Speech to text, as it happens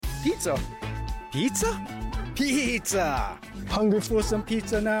Pizza. Pizza? Pizza! Hungry for some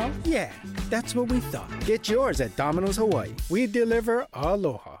pizza now? Yeah, that's what we thought. Get yours at Domino's Hawaii. We deliver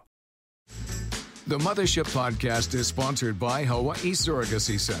aloha. The Mothership Podcast is sponsored by Hawaii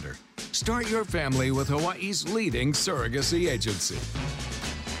Surrogacy Center. Start your family with Hawaii's leading surrogacy agency.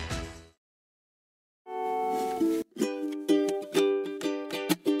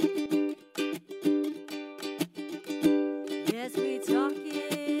 Yes, we're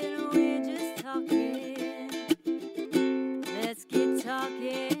just talking. Let's get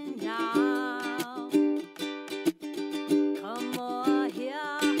talking now. Come on here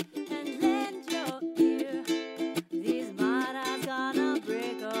and lend your ear. These matters gonna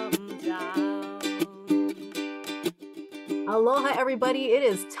break them down. Aloha, everybody. It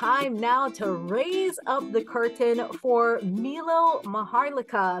is time now to raise up the curtain for Milo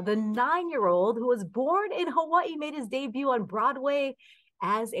Maharlika, the 9-year-old who was born in Hawaii, made his debut on Broadway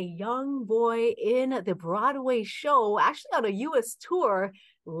as a young boy in the Broadway show, actually on a U.S. tour,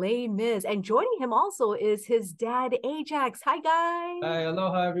 Les Mis. And joining him also is his dad, Ajax. Hi, guys. Hi,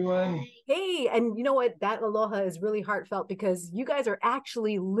 aloha, everyone. Hey, and you know what? That aloha is really heartfelt because you guys are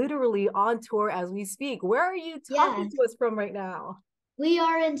actually literally on tour as we speak. Where are you talking to us from right now? We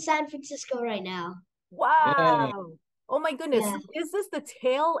are in San Francisco right now. Wow. Yeah. Oh my goodness. Yeah. Is this the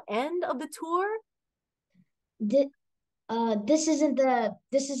tail end of the tour? This isn't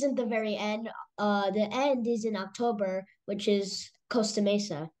the very end. The end is in October, which is Costa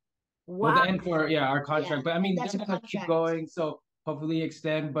Mesa. Well, Wow. the end for our contract, Yeah, but I mean, that's they're a gonna keep contract. going, so hopefully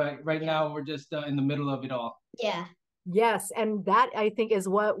extend. But right now, we're just in the middle of it all. Yeah. Yes, and that I think is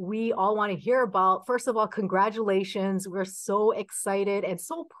what we all want to hear about. First of all, congratulations. We're so excited and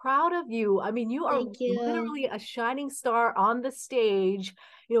so proud of you. I mean, you are Thank you. literally a shining star on the stage,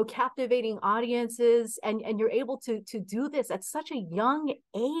 captivating audiences, and you're able to do this at such a young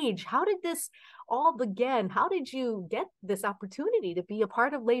age. How did this all begin? How did you get this opportunity to be a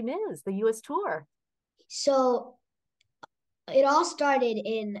part of Les Mis, the US tour? So it all started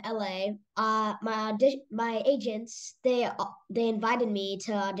in LA. My agents, they invited me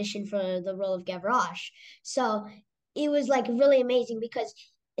to audition for the role of Gavroche. So it was like really amazing because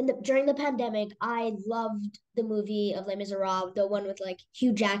during the pandemic, I loved the movie of Les Miserables, the one with like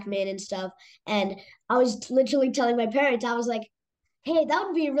Hugh Jackman and stuff. And I was literally telling my parents, I was like, hey, that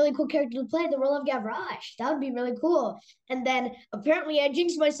would be a really cool character to play, the role of Gavroche. That would be really cool. And then apparently I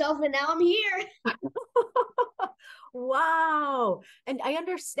jinxed myself and now I'm here. Wow. And I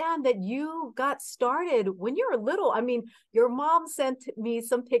understand that you got started when you were little. I mean, your mom sent me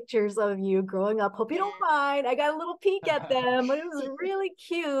some pictures of you growing up. Hope you don't mind. I got a little peek at them, but it was really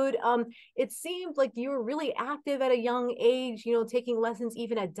cute. It seemed like you were really active at a young age, taking lessons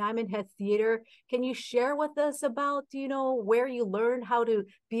even at Diamond Head Theater. Can you share with us about, where you learned how to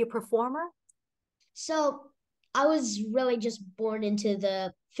be a performer? So I was really just born into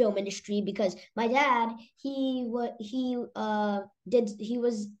the film industry because my dad, he went to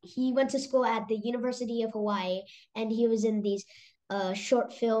school at the University of Hawaii and he was in these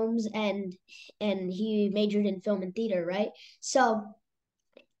short films and he majored in film and theater, right? So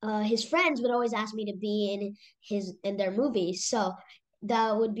his friends would always ask me to be in their movies. So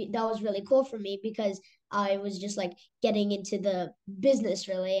that was really cool for me because I was just like getting into the business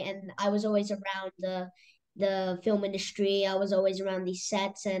really, and I was always around the film industry. I was always around these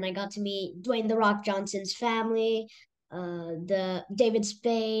sets, and I got to meet Dwayne The Rock Johnson's family. The David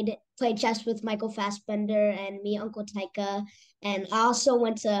Spade played chess with Michael Fassbender and me, Uncle Taika, and I also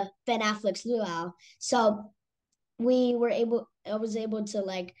went to Ben Affleck's Luau. So I was able to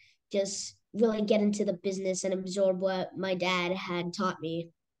like just really get into the business and absorb what my dad had taught me.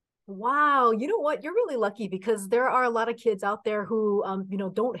 Wow, you know what? You're really lucky because there are a lot of kids out there who,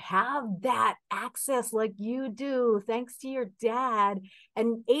 don't have that access like you do, thanks to your dad.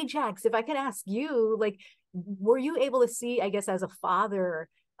 And Ajax, if I can ask you, like, were you able to see, I guess, as a father,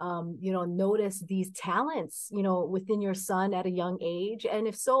 notice these talents, within your son at a young age? And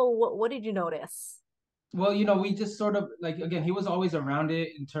if so, what did you notice? Well, we just sort of like, again, he was always around it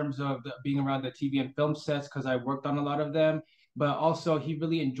in terms of being around the TV and film sets because I worked on a lot of them. But also, he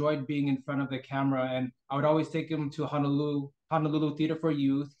really enjoyed being in front of the camera, and I would always take him to Honolulu Theater for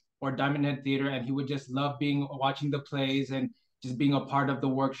Youth or Diamond Head Theater, and he would just love watching the plays and just being a part of the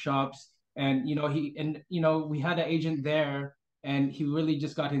workshops. And we had an agent there, and he really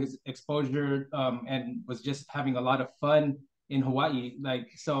just got his exposure and was just having a lot of fun in Hawaii. Like,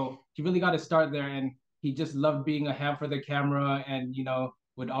 so he really got to start there, and he just loved being a ham for the camera and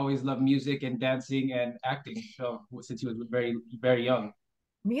would always love music and dancing and acting, so since he was very very young.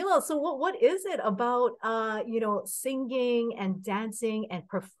 Mila, so what is it about singing and dancing and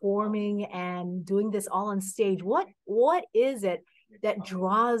performing and doing this all on stage? What is it that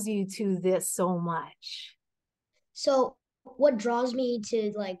draws you to this so much? So what draws me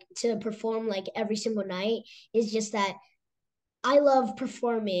to to perform like every single night is just that I love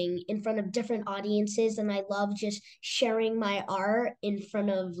performing in front of different audiences, and I love just sharing my art in front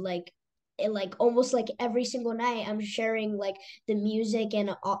of like almost like every single night I'm sharing like the music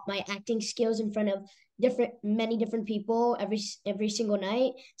and my acting skills in front of different many different people every single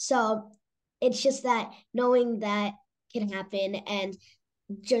night. So it's just that knowing that can happen, and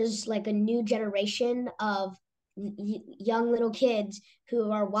just like a new generation of young little kids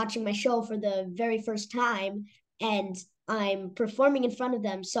who are watching my show for the very first time, and I'm performing in front of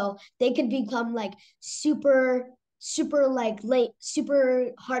them so they could become like super like late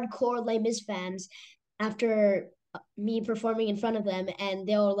super hardcore Les Mis fans after me performing in front of them, and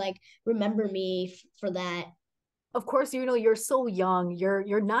they'll like remember me for that. Of course, you're so young.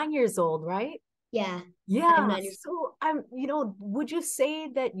 You're 9 years old, right? Yeah, I'm Yeah. 9 years. So would you say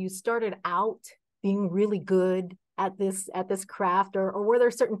that you started out being really good at this craft, or were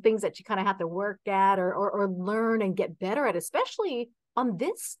there certain things that you kind of have to work at or learn and get better at, especially on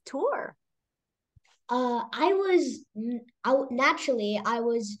this tour? I was naturally I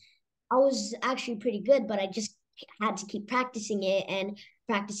was actually pretty good, but I just had to keep practicing it and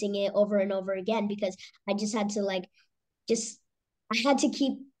practicing it over and over again because I just had to just I had to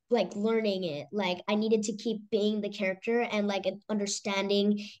keep like learning it. Like I needed to keep being the character and like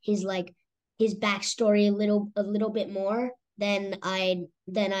understanding his backstory a little bit more than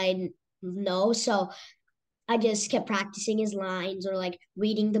I know. So I just kept practicing his lines or like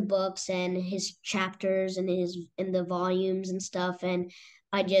reading the books and his chapters and his and the volumes and stuff, and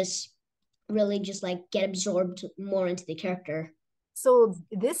I just really just like get absorbed more into the character. So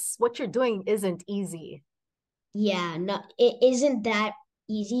this what you're doing isn't easy. Yeah, not it isn't that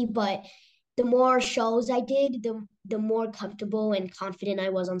easy, but the more shows I did, the more comfortable and confident I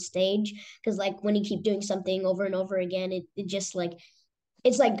was on stage. Because like when you keep doing something over and over again, it just like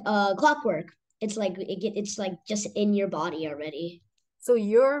it's like clockwork. It's like just in your body already. So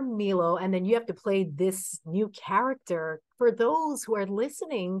you're Milo, and then you have to play this new character. For those who are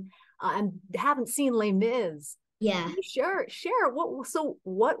listening and haven't seen Les Mis, Yeah. can you share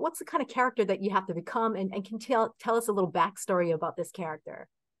what's the kind of character that you have to become, and can tell us a little backstory about this character?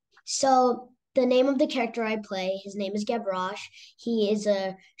 So the name of the character I play, his name is Gavroche. He is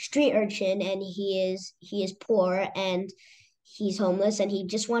a street urchin, and he is poor, and he's homeless, and he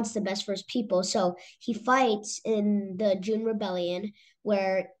just wants the best for his people. So he fights in the June Rebellion,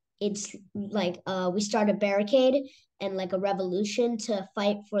 where it's like we start a barricade and like a revolution to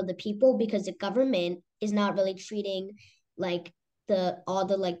fight for the people because the government is not really treating like the all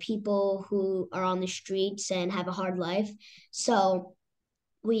the like people who are on the streets and have a hard life. So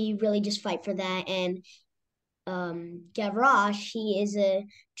we really just fight for that. And Gavroche, he is a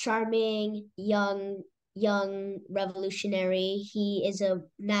charming young revolutionary. He is a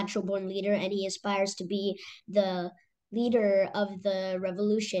natural born leader, and he aspires to be the leader of the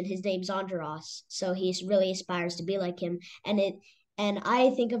revolution. His name's Andros, so he really aspires to be like him. And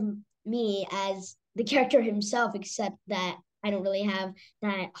I think of me as the character himself, except that I don't really have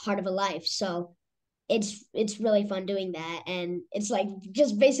that hard of a life. So it's really fun doing that, and it's like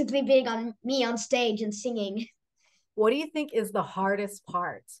just basically being on me on stage and singing. What do you think is the hardest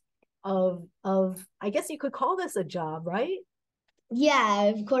part of I guess you could call this a job, right? Yeah,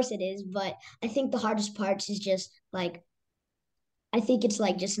 of course it is, but I think the hardest part is just like I think it's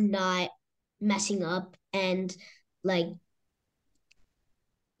like just not messing up and like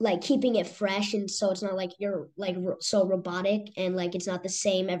keeping it fresh, and so it's not like you're like so robotic and like it's not the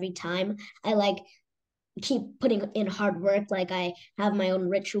same every time. I like keep putting in hard work. Like I have my own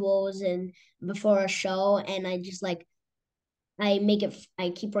rituals and before a show, and I just like I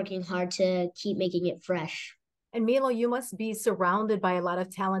keep working hard to keep making it fresh. And Milo, you must be surrounded by a lot of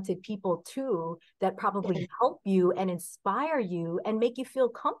talented people too that probably Yeah. help you and inspire you and make you feel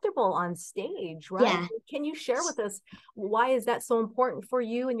comfortable on stage, right? Yeah. Can you share with us why is that so important for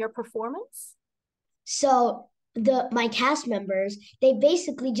you and your performance? So the my cast members, they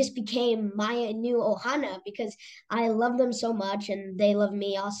basically just became my new Ohana because I love them so much and they love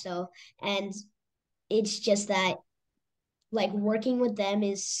me also. And it's just that like working with them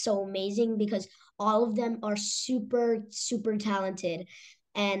is so amazing because all of them are super talented,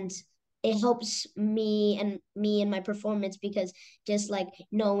 and it helps me and my performance because just like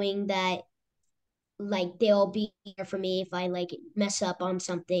knowing that like they'll be here for me if I like mess up on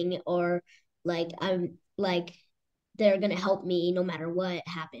something, or like I'm like they're gonna help me no matter what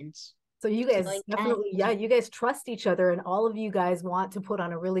happens. So you So guys yeah, definitely, yeah, you guys trust each other, and all of you guys want to put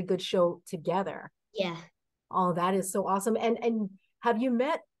on a really good show together. yeah. Oh, that is so awesome. And have you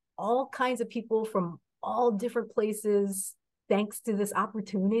met all kinds of people from all different places thanks to this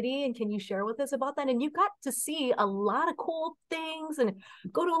opportunity? And can you share with us about that? And you got to see a lot of cool things and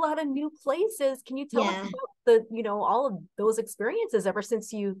go to a lot of new places. Can you tell us Yeah. about the, all of those experiences ever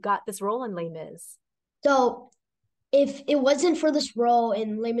since you got this role in Les Mis? So if it wasn't for this role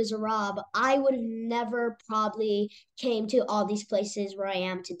in Les Miserables, I would have never probably came to all these places where I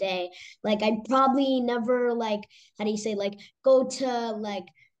am today. Like I'd probably never like, how do you say, like go to like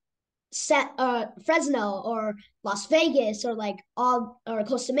Fresno or Las Vegas or like all or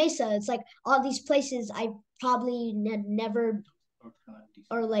Costa Mesa. It's like all these places I probably never,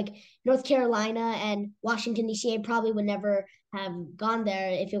 or like North Carolina and Washington D.C. I probably would never have gone there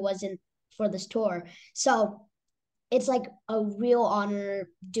if it wasn't for this tour. So it's like a real honor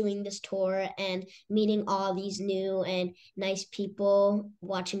doing this tour and meeting all these new and nice people,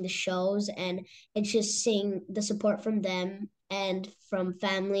 watching the shows, and it's just seeing the support from them and from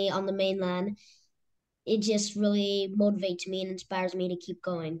family on the mainland. It just really motivates me and inspires me to keep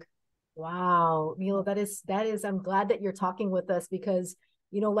going. Wow, that is, I'm glad that you're talking with us because,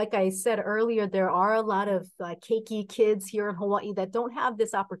 like I said earlier, there are a lot of cakey kids here in Hawaii that don't have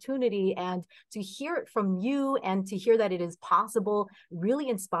this opportunity. And to hear it from you and to hear that it is possible really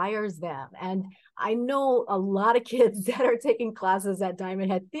inspires them. And I know a lot of kids that are taking classes at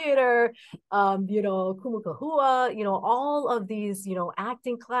Diamond Head Theater, Kumukahua, all of these,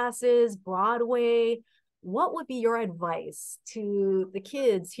 acting classes, Broadway. What would be your advice to the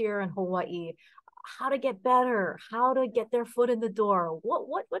kids here in Hawaii? How to get better, how to get their foot in the door?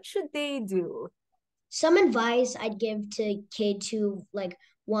 What should they do? Some advice I'd give to kids who like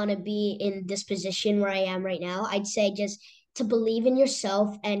want to be in this position where I am right now, I'd say just to believe in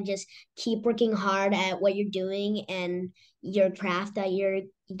yourself and just keep working hard at what you're doing and your craft that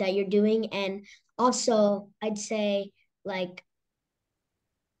you're doing. And also I'd say like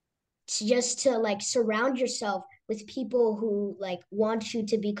just to like surround yourself with people who like want you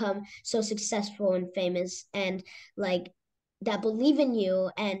to become so successful and famous and like that believe in you,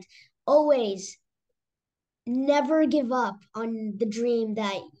 and always never give up on the dream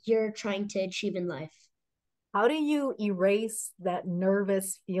that you're trying to achieve in life. How do you erase that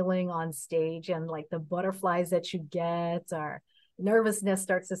nervous feeling on stage and like the butterflies that you get, or nervousness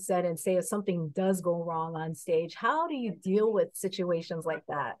starts to set and say if something does go wrong on stage? How do you deal with situations like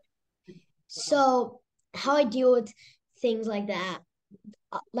that? So, how I deal with things like that,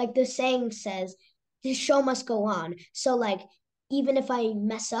 like the saying says, the show must go on. So, like, even if I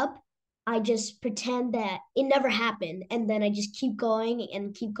mess up, I just pretend that it never happened. And then I just keep going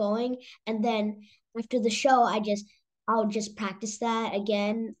and keep going. And then after the show, I'll just practice that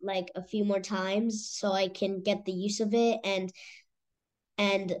again, like a few more times so I can get the use of it and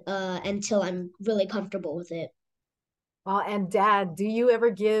until I'm really comfortable with it. And Dad, do you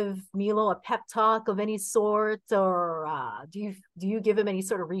ever give Milo a pep talk of any sort, or do you give him any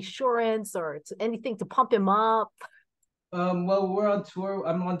sort of reassurance or anything to pump him up? Well, we're on tour.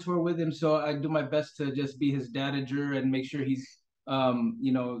 I'm on tour with him, so I do my best to just be his dadager and make sure he's,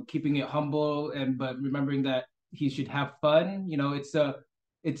 keeping it humble and but remembering that he should have fun.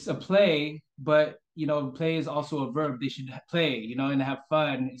 It's a play, but play is also a verb. They should play, and have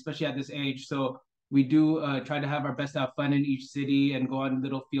fun, especially at this age. So we do try to have our best to have fun in each city and go on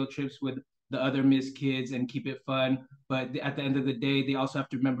little field trips with the other Miss kids and keep it fun. But at the end of the day, they also have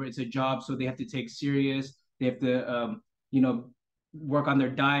to remember it's a job, so they have to take serious. They have to you know, work on their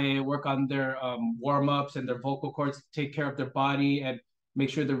diet, work on their warm ups and their vocal cords, take care of their body, and make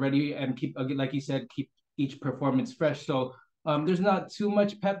sure they're ready and keep, like you said, keep each performance fresh. So there's not too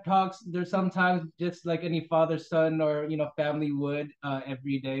much pep talks. There's sometimes just like any father son or family would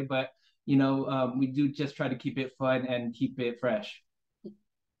every day, but we do just try to keep it fun and keep it fresh.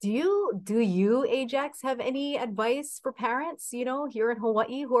 Do you, Ajax, have any advice for parents, here in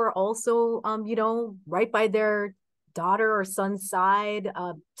Hawaii who are also, right by their daughter or son's side,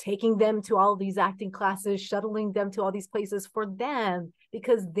 taking them to all these acting classes, shuttling them to all these places for them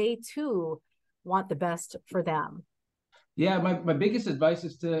because they too want the best for them? Yeah, my biggest advice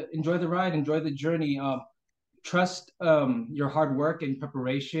is to enjoy the ride, enjoy the journey. Trust your hard work and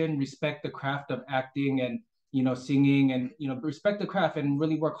preparation, respect the craft of acting and singing, and respect the craft and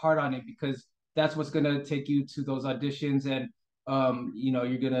really work hard on it, because that's what's going to take you to those auditions, and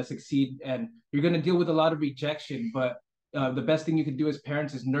you're going to succeed, and you're going to deal with a lot of rejection, but the best thing you can do as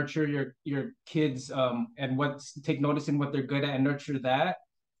parents is nurture your kids, and take notice in what they're good at and nurture that,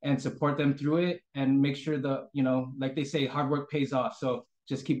 and support them through it and make sure the, like they say, hard work pays off. So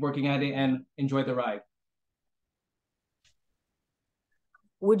just keep working at it and enjoy the ride.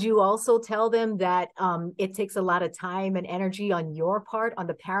 Would you also tell them that it takes a lot of time and energy on your part, on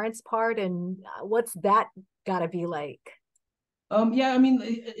the parents' part, and what's that gotta be like? Yeah, I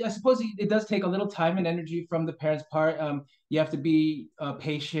mean, I suppose it does take a little time and energy from the parents' part. You have to be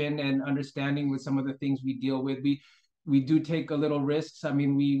patient and understanding with some of the things we deal with. We do take a little risks. I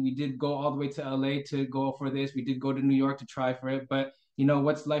mean, we did go all the way to LA to go for this. We did go to New York to try for it, but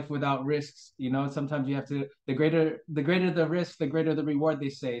what's life without risks? Sometimes you have to. The greater the risk, the greater the reward, they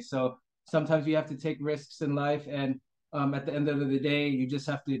say. So sometimes you have to take risks in life, and at the end of the day, you just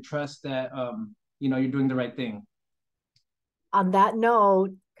have to trust that you're doing the right thing. On that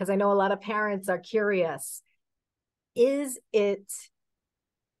note, because I know a lot of parents are curious, is it,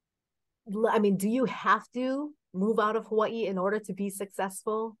 I mean, do you have to move out of Hawaii in order to be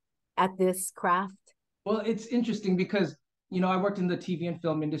successful at this craft? Well, it's interesting because, I worked in the TV and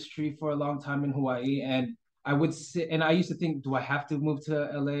film industry for a long time in Hawaii, and I would sit and I used to think, do I have to move to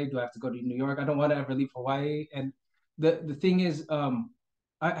LA? Do I have to go to New York? I don't want to ever leave Hawaii. And the thing is,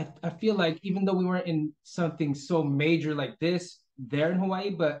 I feel like even though we weren't in something so major like this there in Hawaii,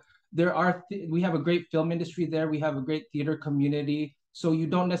 but we have a great film industry there. We have a great theater community. So you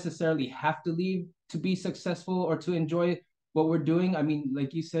don't necessarily have to leave to be successful or to enjoy what we're doing. I mean,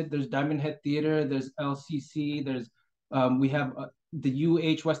 like you said, there's Diamond Head Theater, there's LCC, we have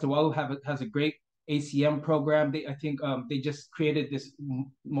the West Oahu has a great ACM program. I think they just created this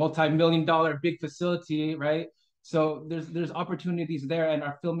multi-million-dollar big facility, right? So there's opportunities there, and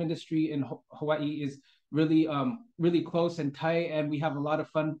our film industry in Hawaii is really close and tight, and we have a lot of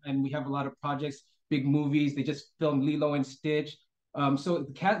fun, and we have a lot of projects, big movies. They just filmed Lilo and Stitch. So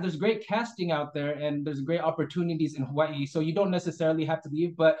there's great casting out there, and there's great opportunities in Hawaii. So you don't necessarily have to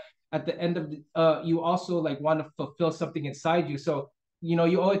leave, but at the end of you also like want to fulfill something inside you. So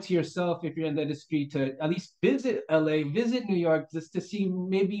you owe it to yourself if you're in the industry to at least visit LA, visit New York, just to see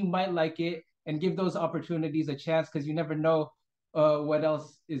maybe you might like it and give those opportunities a chance because you never know what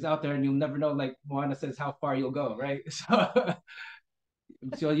else is out there, and you'll never know. Like Moana says, how far you'll go, right?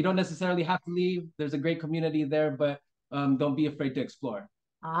 So you don't necessarily have to leave. There's a great community there, but don't be afraid to explore.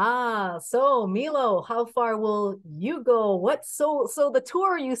 Ah, so Milo, how far will you go? So the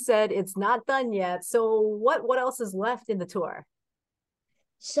tour, you said it's not done yet. So what else is left in the tour?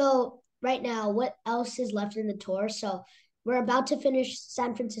 So right now, what else is left in the tour? So we're about to finish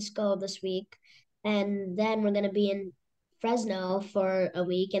San Francisco this week, and then we're gonna be in Fresno for a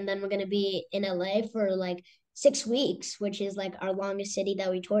week, and then we're gonna be in LA for like 6 weeks, which is like our longest city that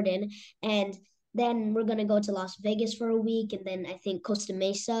we toured in. And then we're gonna go to Las Vegas for a week, and then I think Costa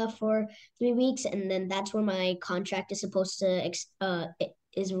Mesa for 3 weeks, and then that's where my contract is supposed to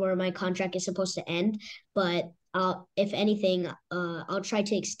is where my contract is supposed to end. But if anything, I'll try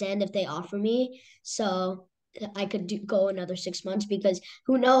to extend if they offer me, so I could go another 6 months because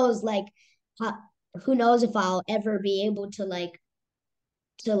who knows, like, how, who knows if I'll ever be able to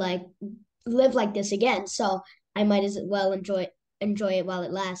live like this again. So I might as well enjoy it while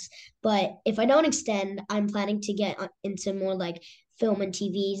it lasts. But if I don't extend, I'm planning to get into more like film and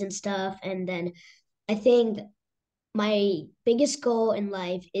TVs and stuff. And then I think my biggest goal in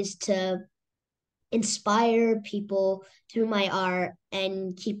life is to inspire people through my art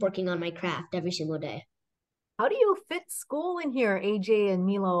and keep working on my craft every single day. How do you fit school in here, AJ and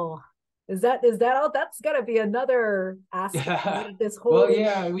Milo? Is that all? That's gotta be another aspect Yeah. of this Well, whole.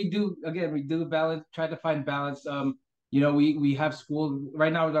 yeah, we do balance, try to find balance. We have school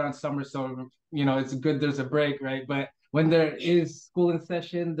right now, we're on summer, so it's good there's a break, right? But when there is school in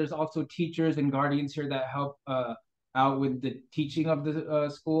session, there's also teachers and guardians here that help out with the teaching of the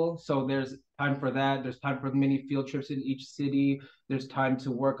school. So there's time for that. There's time for many field trips in each city. There's time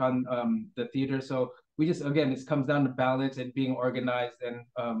to work on the theater. So we just, again, it comes down to balance and being organized and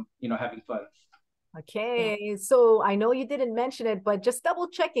having fun. Yeah. Okay, so I know you didn't mention it, but just double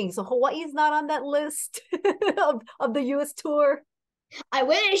checking. So Hawaii's not on that list of the US tour. I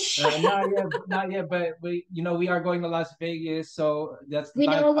wish. Not yet, but we are going to Las Vegas, so that's the We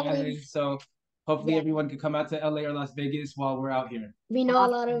know a ninth lot of island. So hopefully yeah, everyone can come out to LA or Las Vegas while we're out here. we know a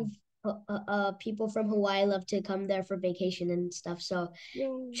lot of Awesome. people from Hawaii love to come there for vacation and stuff. So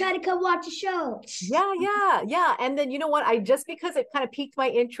Yay. try to come watch the show. Yeah. And then you know what? I just because it kind of piqued my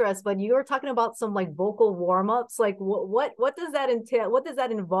interest, but you were talking about some like vocal warm-ups. Like what does that entail? What does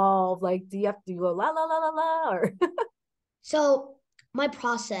that involve? Like, do you have to go la la la la la or So my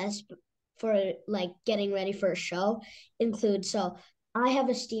process for like getting ready for a show includes, so I have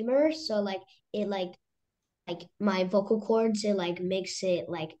a steamer, so like it like like my vocal cords. It like makes it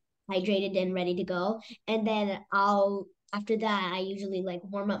like hydrated and ready to go. And then I'll after that I usually like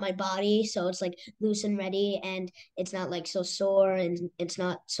warm up my body so it's like loose and ready and it's not like so sore and it's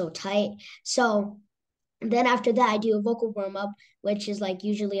not so tight. So then after that I do a vocal warm up, which is like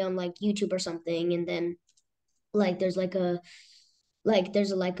usually on like YouTube or something. And then like there's like a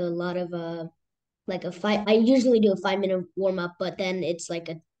lot of like a five. I usually do a 5 minute warm up, but then it's like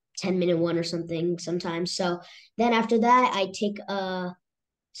a 10 minute one or something sometimes. So then after that, I take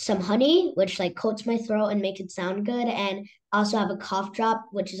some honey, which like coats my throat and makes it sound good, and also have a cough drop,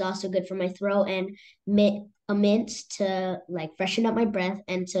 which is also good for my throat, and a mint to like freshen up my breath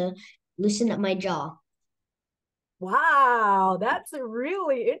and to loosen up my jaw. Wow, that's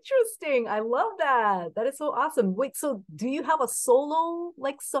really interesting. I love that. That is so awesome. Wait, so do you have a solo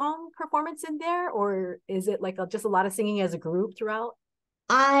like song performance in there, or is it like just a lot of singing as a group throughout?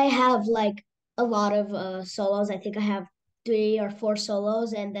 I have like a lot of solos. I think I have 3 or 4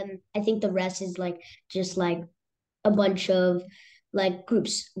 solos, and then I think the rest is like just like a bunch of like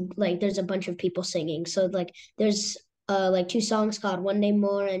groups. Like there's a bunch of people singing. So like there's like 2 songs called One Day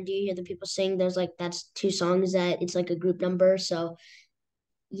More and Do You Hear the People Sing? There's like that's 2 songs that it's like a group number. So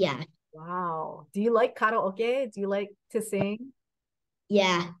yeah, Wow. Do you like karaoke? Do you like to sing?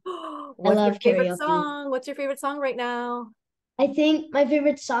 yeah, I What's your love favorite karaoke. song? What's your favorite song right now? I think my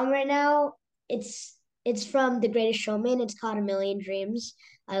favorite song right now, it's from The Greatest Showman. It's called A Million Dreams.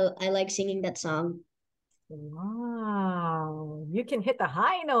 I like singing that song. Wow, you can hit the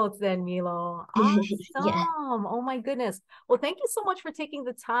high notes then, Milo. Yeah. Awesome. Oh my goodness. Well, thank you so much for taking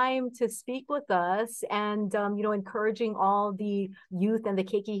the time to speak with us and encouraging all the youth and the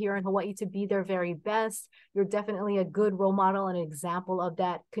keiki here in Hawaii to be their very best. You're definitely a good role model and an example of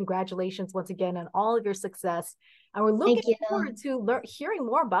that. Congratulations once again on all of your success. And we're looking Thank you. forward to hearing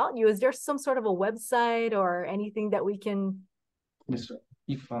more about you. Is there some sort of a website or anything that we can? Yes, sir.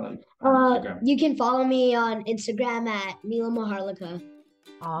 You can follow on Instagram. You can follow me on Instagram at Mila Maharlika.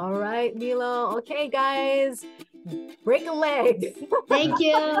 All right, Milo. Okay, guys, break a leg. Thank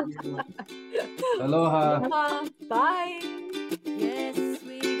you. Aloha. Bye. Yes,